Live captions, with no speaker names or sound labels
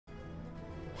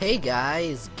Hey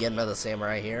guys, Get Another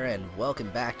Samurai here, and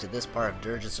welcome back to this part of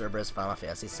Dirge of Cerberus Final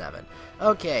Fantasy VII.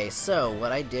 Okay, so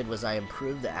what I did was I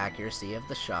improved the accuracy of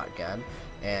the shotgun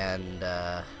and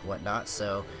whatnot,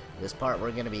 so this part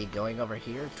we're going to be going over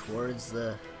here towards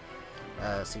the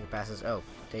secret passes. Oh,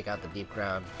 take out the deep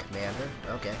ground commander.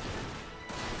 Okay.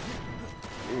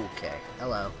 Okay,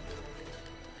 hello.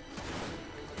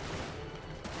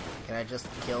 Can I just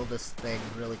kill this thing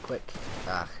really quick?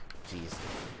 Ah, jeez.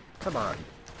 Come on.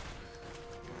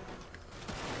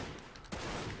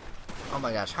 Oh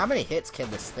my gosh, how many hits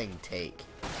can this thing take?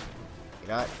 You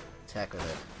know what? Attack with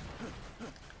it.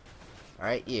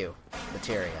 Alright, you.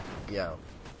 Materia. Go.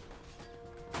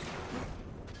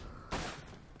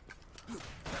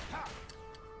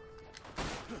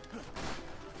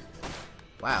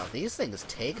 Wow, these things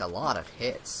take a lot of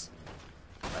hits.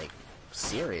 Like,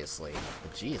 seriously.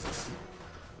 Jesus.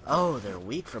 Oh, they're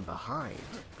weak from behind.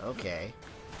 Okay.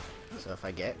 So if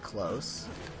I get close...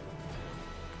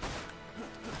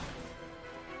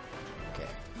 Okay.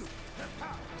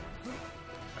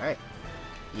 Alright.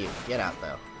 You, get out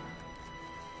though.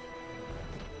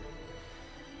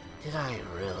 Did I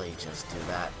really just do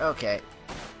that? Okay.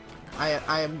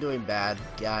 I am doing bad,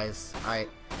 guys. I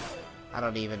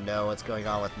don't even know what's going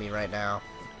on with me right now.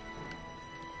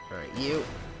 Alright, you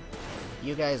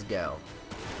guys go.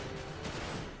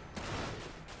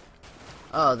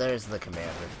 Oh, there's the commander.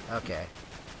 Okay.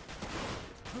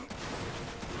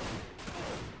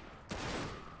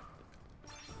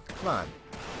 Come on.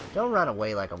 Don't run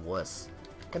away like a wuss.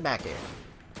 Come back here.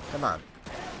 Come on.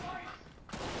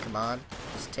 Come on.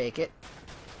 Just take it.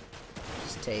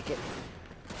 Just take it.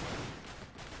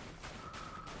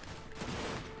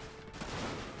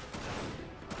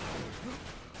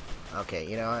 Okay,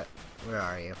 you know what? Where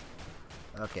are you?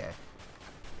 Okay.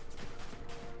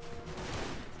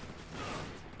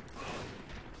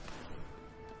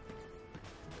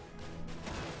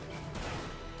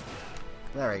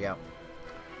 There we go.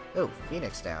 Oh,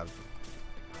 Phoenix down.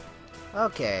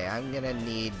 Okay, I'm gonna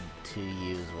need to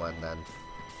use one then.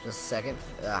 Just a second.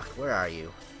 Ugh, where are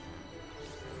you?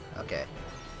 Okay.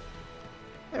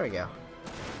 There we go.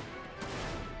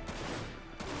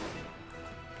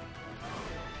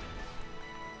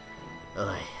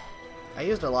 Ugh. I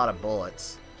used a lot of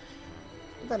bullets.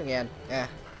 But then again,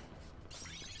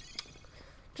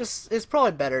 it's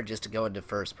probably better just to go into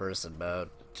first person mode.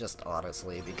 Just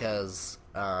honestly, because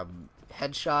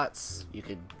headshots, you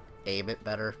could aim it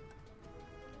better.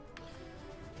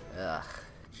 Ugh,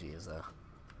 jeez though.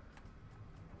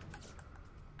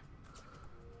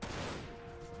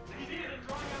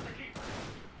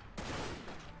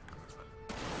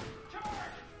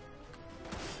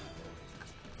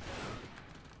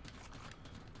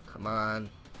 Come on.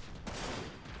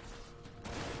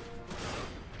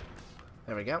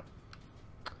 There we go.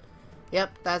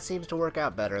 Yep, that seems to work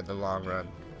out better in the long run.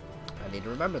 I need to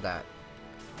remember that.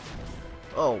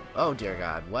 Oh dear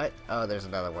God, what? Oh, there's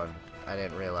another one. I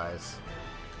didn't realize.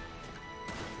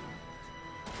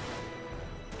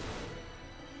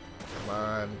 Come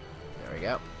on. There we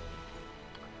go.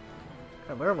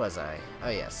 Oh, where was I? Oh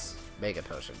yes, Mega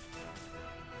Potion.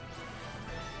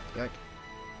 Yoink.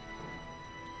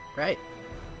 Right.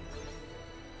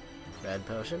 Red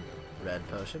Potion. Red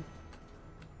Potion.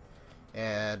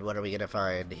 And what are we gonna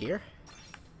find here?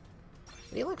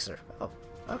 An elixir. Oh,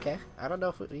 okay. I don't know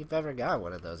if we've ever got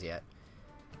one of those yet.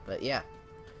 But yeah.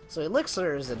 So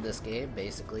elixirs in this game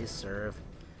basically serve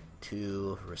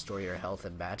to restore your health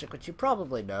and magic, which you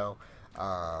probably know.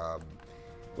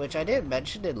 Which I didn't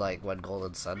mention in like one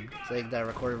Golden Sun thing that I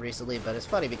recorded recently, but it's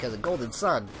funny because in Golden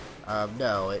Sun,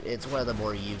 no, it's one of the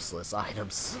more useless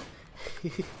items.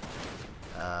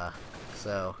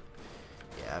 So,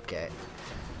 yeah, okay.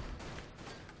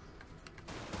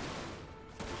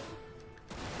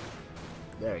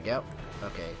 There we go.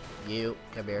 Okay, you,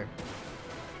 come here.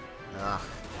 Ah,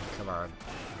 come on.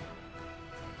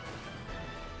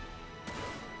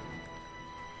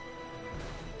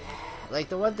 Like,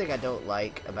 the one thing I don't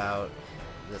like about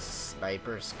the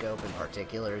sniper scope in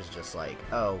particular is just like,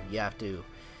 oh, you have to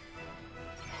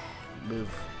move.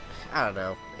 I don't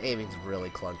know. Aiming's really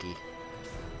clunky.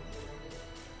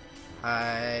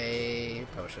 High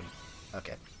potion.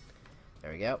 Okay.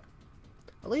 There we go.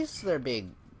 At least they're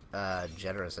being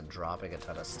generous and dropping a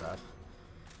ton of stuff.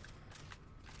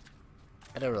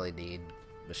 I don't really need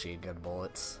machine gun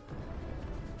bullets.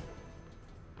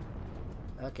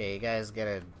 Okay, you guys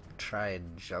gonna try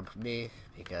and jump me?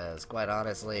 Because, quite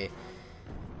honestly,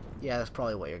 yeah, that's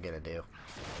probably what you're gonna do.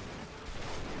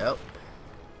 Nope.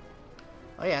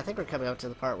 Oh yeah, I think we're coming up to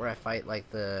the part where I fight, like,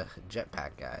 the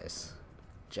jetpack guys.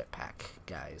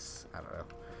 I don't know.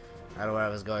 I don't know where I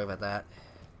was going with that.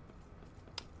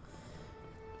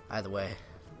 Either way,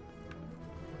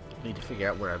 I need to figure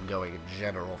out where I'm going in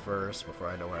general first before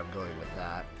I know where I'm going with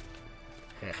that.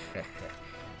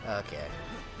 Okay.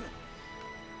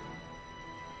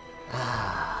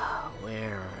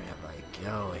 Where am I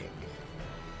going?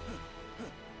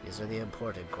 These are the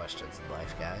important questions in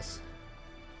life, guys.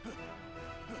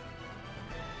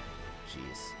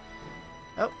 Jeez.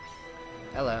 Oh!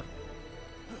 Hello.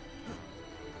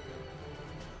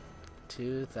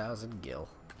 2,000 gil.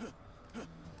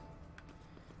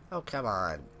 Oh, come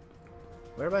on.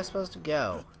 Where am I supposed to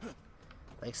go?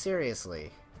 Like,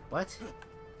 seriously. What?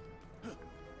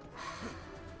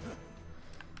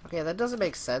 Okay, that doesn't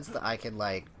make sense that I can,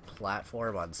 like,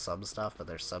 platform on some stuff, but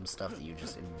there's some stuff that you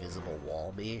just invisible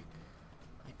wall me.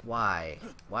 Like, why?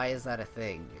 Why is that a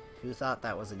thing? Who thought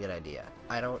that was a good idea?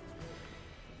 I don't...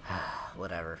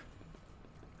 Whatever.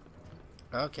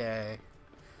 Okay.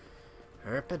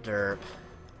 Herp-a-derp.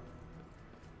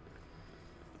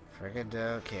 Friggin'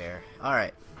 don't care.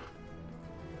 Alright.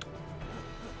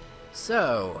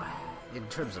 So, in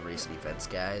terms of recent events,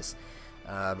 guys,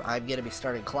 I'm gonna be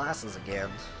starting classes again,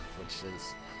 which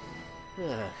is...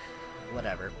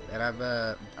 whatever. And I'm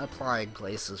applying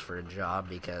places for a job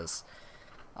because,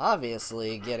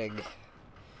 obviously, getting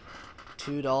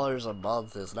 $2 a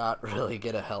month is not really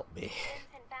gonna help me.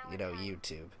 You know,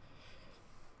 YouTube.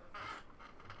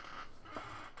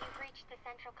 You've reached the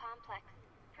central complex.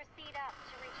 Proceed up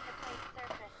to reach the plate's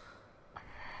surface.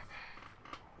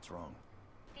 What's wrong?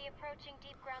 The approaching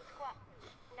deep ground squat.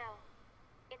 No,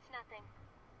 it's nothing.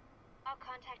 I'll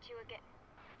contact you again.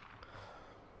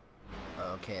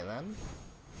 Okay, then.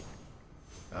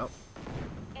 Oh.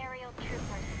 Aerial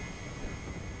troopers.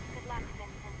 Good luck,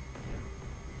 Vincent.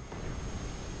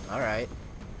 Alright.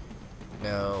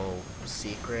 No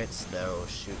secrets, no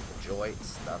shoot the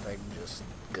joints, nothing, just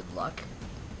good luck.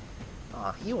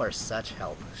 Aw, you are such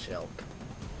help, Shilk.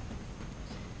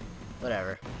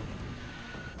 Whatever.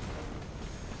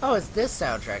 Oh, it's this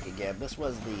soundtrack again. This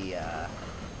was the,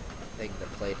 thing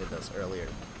that played in those earlier,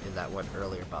 in that one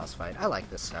earlier boss fight. I like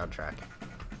this soundtrack.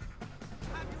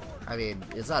 I mean,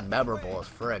 it's not memorable as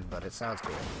frig, but it sounds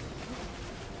cool.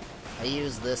 I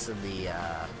used this in the,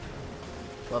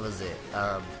 what was it?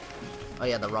 Oh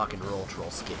yeah, the Rock and Roll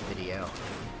Troll skit video.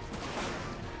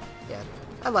 Yeah,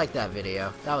 I like that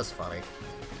video. That was funny.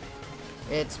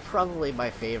 It's probably my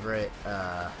favorite,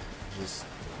 just,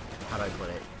 how do I put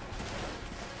it?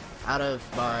 Out of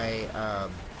my,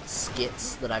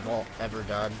 skits that I've ever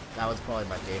done, that was probably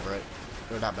my favorite.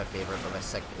 Or not my favorite, but my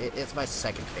second. It's my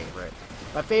second favorite.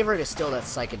 My favorite is still that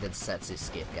Seiken Densetsu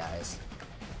skit, guys.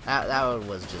 That one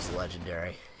was just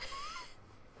legendary.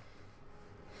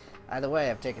 Either way,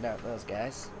 I've taken out those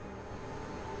guys.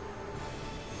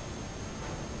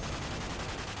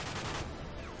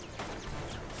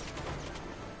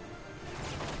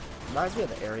 Reminds me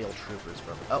of the aerial troopers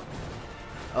from... Oh.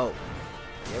 Oh.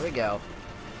 Here we go.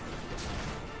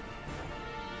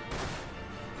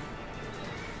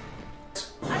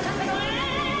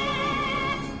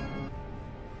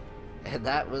 And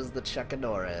that was the Chuck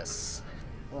Norris.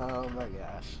 Oh my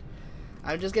gosh.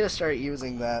 I'm just gonna start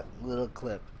using that little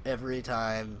clip every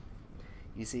time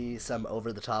you see some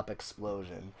over-the-top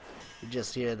explosion. You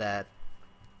just hear that.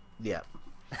 Yep.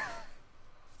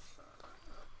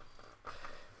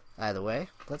 Either way,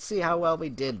 let's see how well we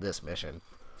did this mission.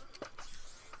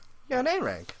 Yeah, an A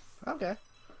rank. Okay.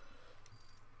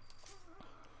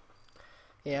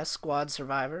 Yeah, squad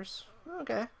survivors.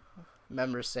 Okay.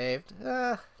 Members saved.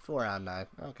 4 out of 9.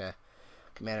 Okay.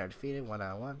 Commander defeated. 1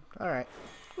 out of 1. Alright.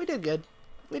 We did good.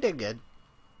 We did good.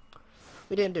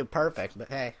 We didn't do perfect, but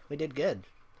hey, we did good.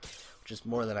 Which is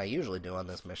more than I usually do on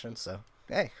this mission, so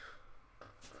hey.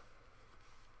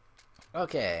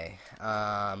 Okay.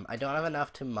 I don't have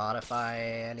enough to modify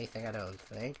anything, I don't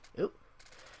think. Oop.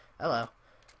 Hello.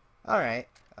 Alright.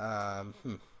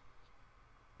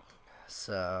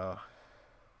 So...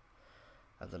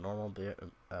 the normal...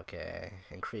 Okay.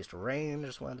 Increased range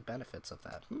is one of the benefits of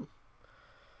that.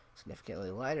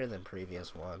 Significantly lighter than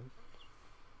previous one.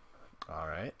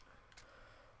 Alright.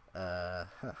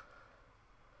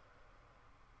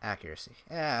 Accuracy.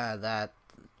 Yeah, that...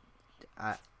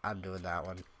 I'm doing that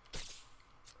one.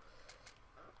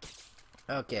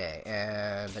 Okay,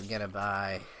 and I'm gonna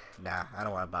buy... Nah, I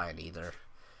don't want to buy it either.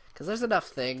 Because there's enough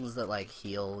things that, like,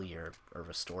 heal your... or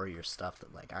restore your stuff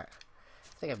that, like, I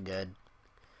think I'm good.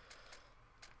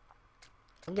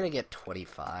 I'm gonna get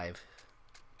 25.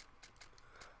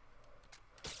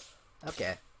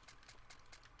 Okay.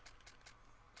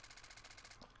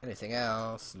 Anything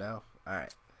else? No?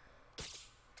 Alright.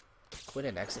 Quit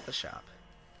and exit the shop.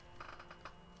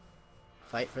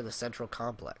 Fight for the central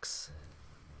complex.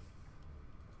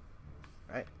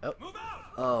 Right? Oh.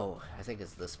 Oh, I think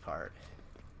it's this part.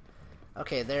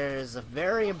 Okay, there's a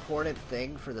very important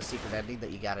thing for the secret ending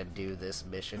that you gotta do this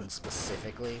mission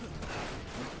specifically.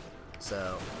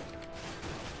 So...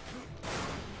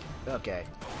 Okay,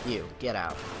 you, get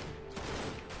out.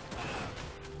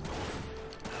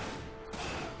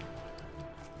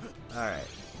 Alright.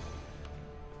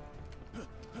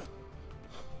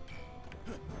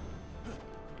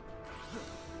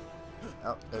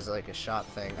 Oh, there's like a shot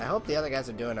thing. I hope the other guys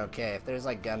are doing okay. If there's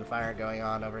like gunfire going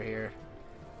on over here,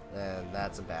 then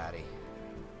that's a baddie.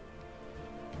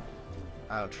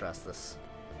 I don't trust this.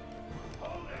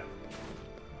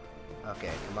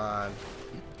 Okay, come on.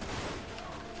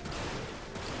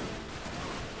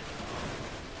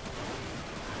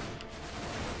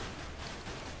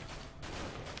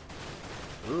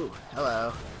 Ooh,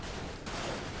 hello.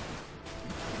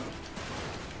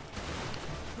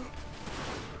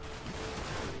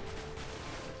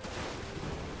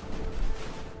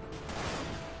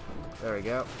 There we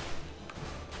go.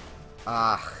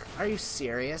 Ah, are you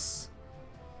serious?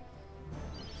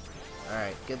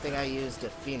 Alright, good thing I used a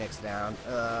Phoenix down.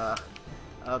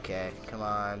 Okay, come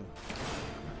on.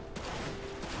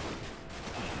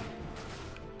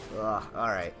 Ugh,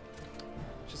 alright.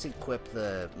 Just equip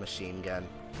the machine gun.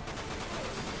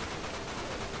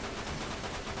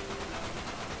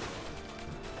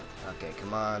 Okay,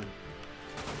 come on.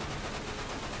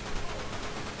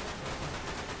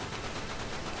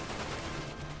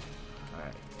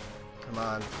 Alright, come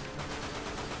on.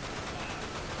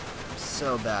 I'm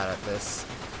so bad at this.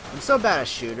 I'm so bad at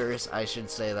shooters, I should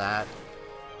say that.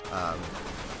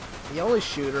 The only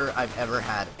shooter I've ever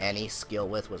had any skill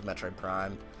with was Metroid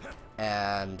Prime.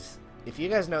 And if you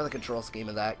guys know the control scheme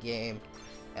of that game,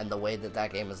 and the way that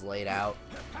that game is laid out,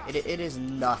 it is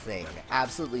nothing,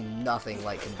 absolutely nothing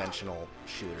like conventional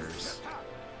shooters.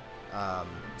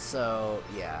 So,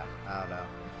 yeah, I don't know.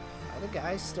 Are the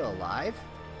guys still alive?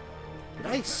 Did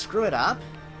I screw it up?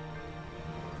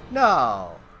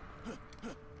 No!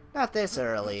 Not this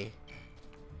early.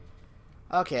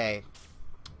 Okay.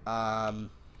 On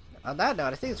that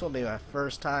note, I think this will be my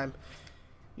first time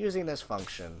using this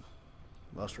function.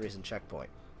 Most recent checkpoint.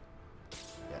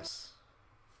 Yes.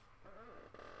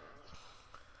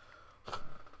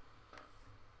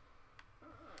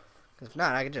 If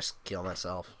not, I could just kill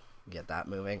myself and get that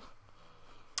moving.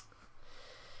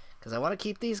 Because I want to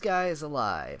keep these guys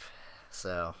alive.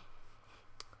 So.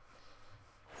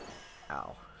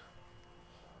 Ow.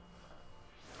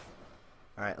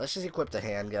 Alright, let's just equip the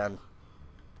handgun.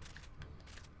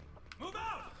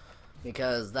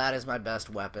 Because that is my best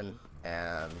weapon.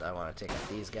 And I want to take out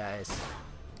these guys.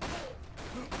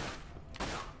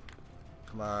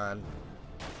 Come on.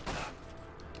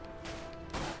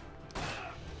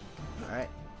 Alright.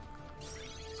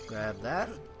 Let's grab that.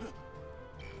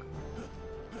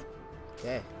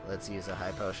 Okay, let's use a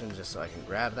high potion just so I can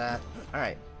grab that.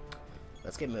 Alright.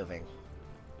 Let's get moving.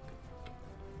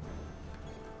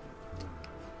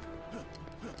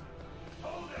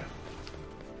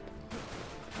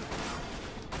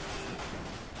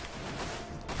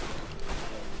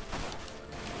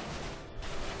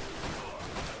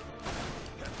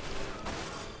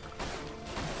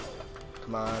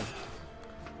 Come on.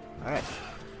 Alright.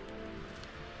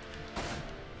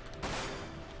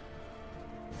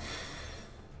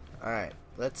 Alright.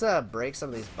 Let's break some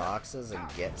of these boxes and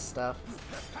get stuff.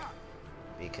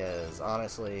 Because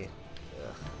honestly,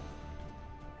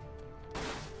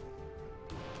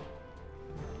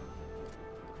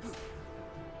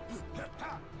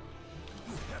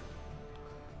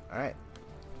 Alright.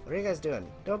 What are you guys doing?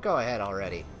 Don't go ahead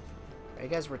already. Are you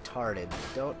guys retarded?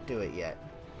 Don't do it yet.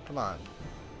 Come on.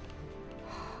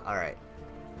 Alright.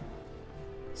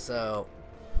 So.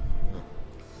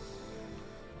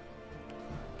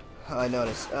 Oh, I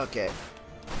noticed. Okay.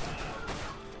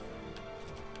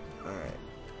 Alright.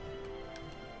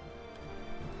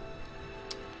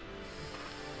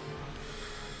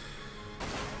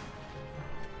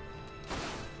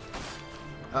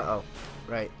 Uh-oh.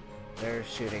 Right. They're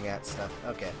shooting at stuff.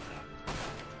 Okay.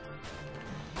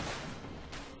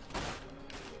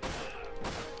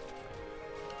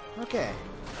 Okay.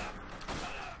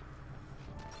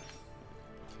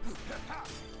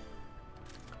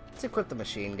 Let's equip the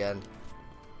machine gun.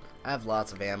 I have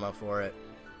lots of ammo for it.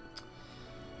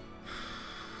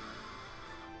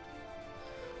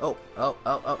 Oh, oh, oh,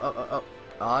 oh, oh, oh, oh.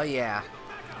 Oh, yeah.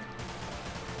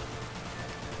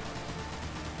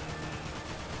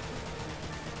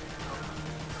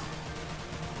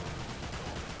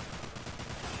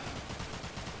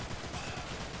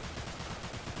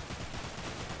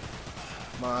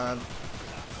 Come on.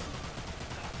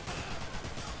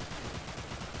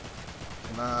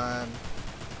 Come on.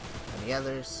 Any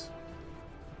others?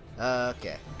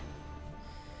 Okay.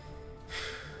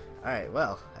 Alright,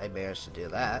 well, I managed to do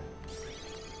that.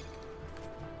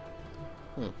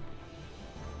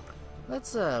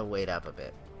 Let's wait up a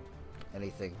bit.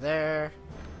 Anything there?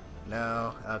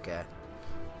 No? Okay.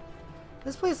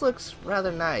 This place looks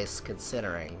rather nice,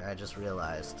 considering. I just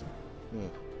realized.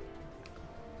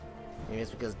 Maybe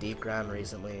it's because Deep Ground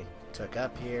recently took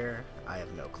up here. I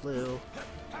have no clue.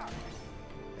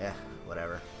 Yeah,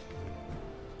 whatever.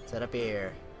 Set up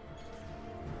here.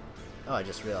 Oh, I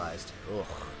just realized. Ugh.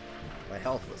 My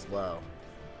health was low.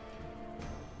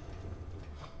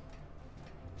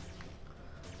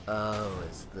 Oh,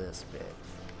 it's this bit.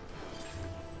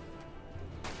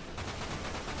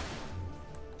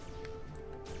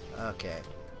 Okay.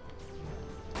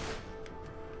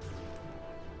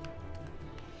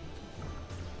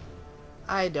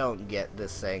 I don't get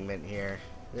this segment here.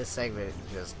 This segment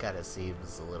just kind of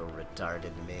seems a little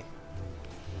retarded to me.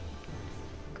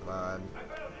 Come on.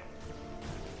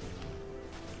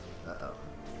 Uh-oh.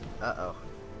 Uh-oh.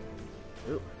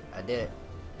 Oop, I did it.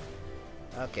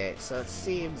 Okay, so it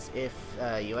seems if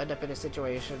you end up in a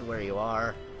situation where you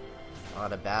are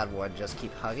on a bad one, just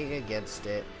keep hugging against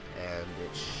it, and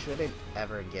it shouldn't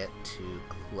ever get too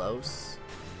close,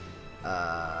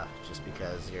 just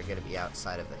because you're going to be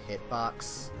outside of the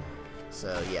hitbox.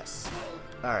 So, yes.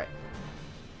 Alright.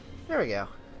 There we go.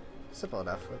 Simple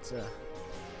enough. Let's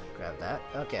grab that.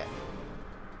 Okay.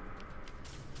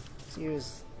 Let's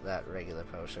use that regular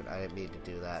potion. I didn't mean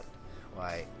to do that.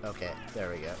 Why? Okay, there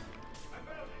we go.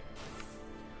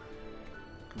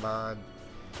 Come on.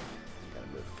 Gotta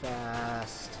move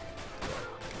fast.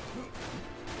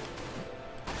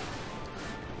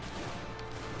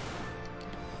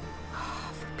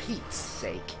 For Pete's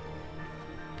sake.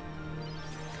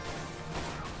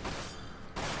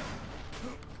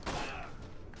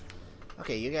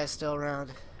 Okay, you guys still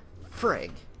around?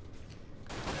 Frig.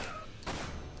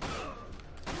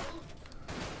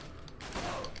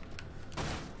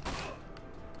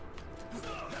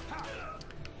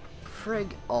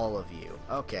 Frig all of you.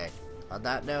 Okay. On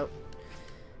that note,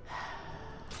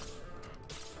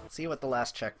 let's see what the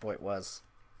last checkpoint was.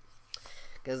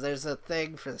 Because there's a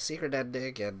thing for the secret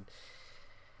ending, and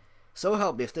so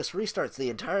help me if this restarts the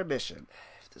entire mission.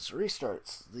 If this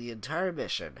restarts the entire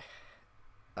mission,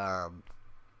 I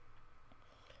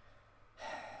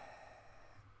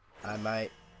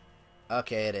might...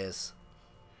 Okay, it is.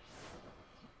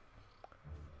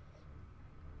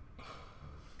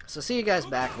 So see you guys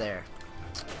back there.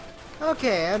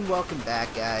 Okay, and welcome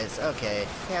back, guys. Okay,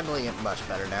 handling it much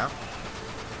better now.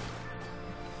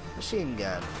 Machine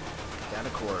gun. Down a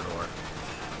corridor.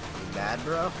 You mad,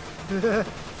 bro? Dude,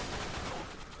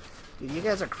 you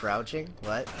guys are crouching?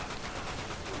 What?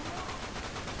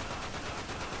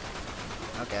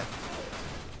 Okay.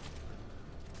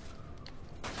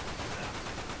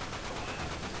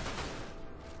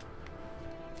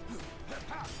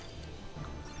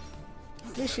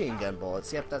 Machine gun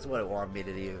bullets. Yep, that's what it wanted me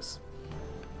to use.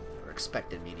 Or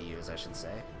expected me to use, I should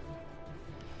say.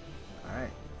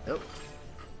 Alright. Nope.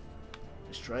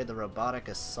 Destroy the robotic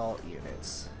assault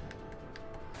units.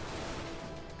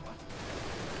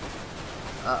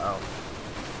 Uh-oh.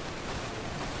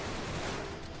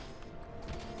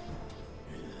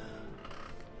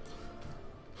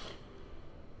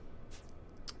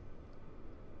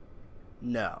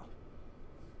 No.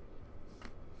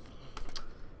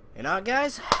 You know what,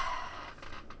 guys?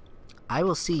 I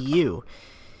will see you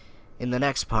in the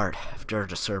next part of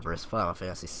Dirge of Cerberus, Final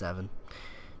Fantasy VII.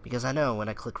 Because I know when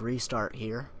I click restart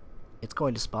here, it's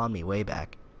going to spawn me way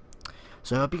back.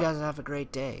 So I hope you guys have a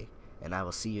great day, and I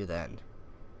will see you then.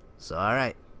 So,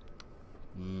 alright.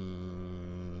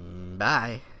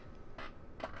 Bye.